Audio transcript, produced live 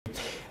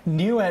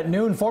New at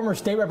noon, former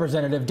state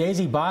representative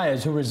Daisy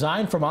Baez, who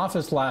resigned from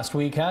office last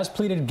week, has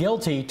pleaded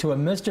guilty to a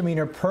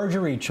misdemeanor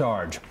perjury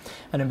charge.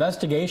 An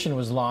investigation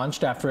was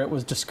launched after it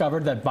was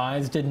discovered that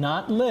Baez did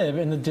not live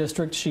in the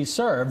district she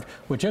served,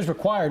 which is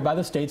required by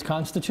the state's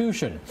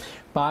constitution.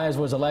 Baez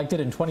was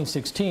elected in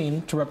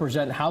 2016 to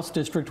represent House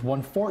District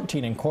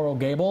 114 in Coral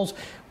Gables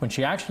when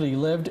she actually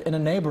lived in a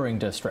neighboring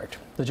district.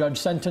 The judge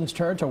sentenced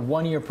her to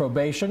 1-year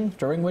probation,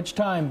 during which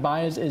time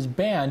Baez is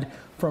banned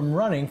from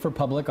running for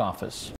public office.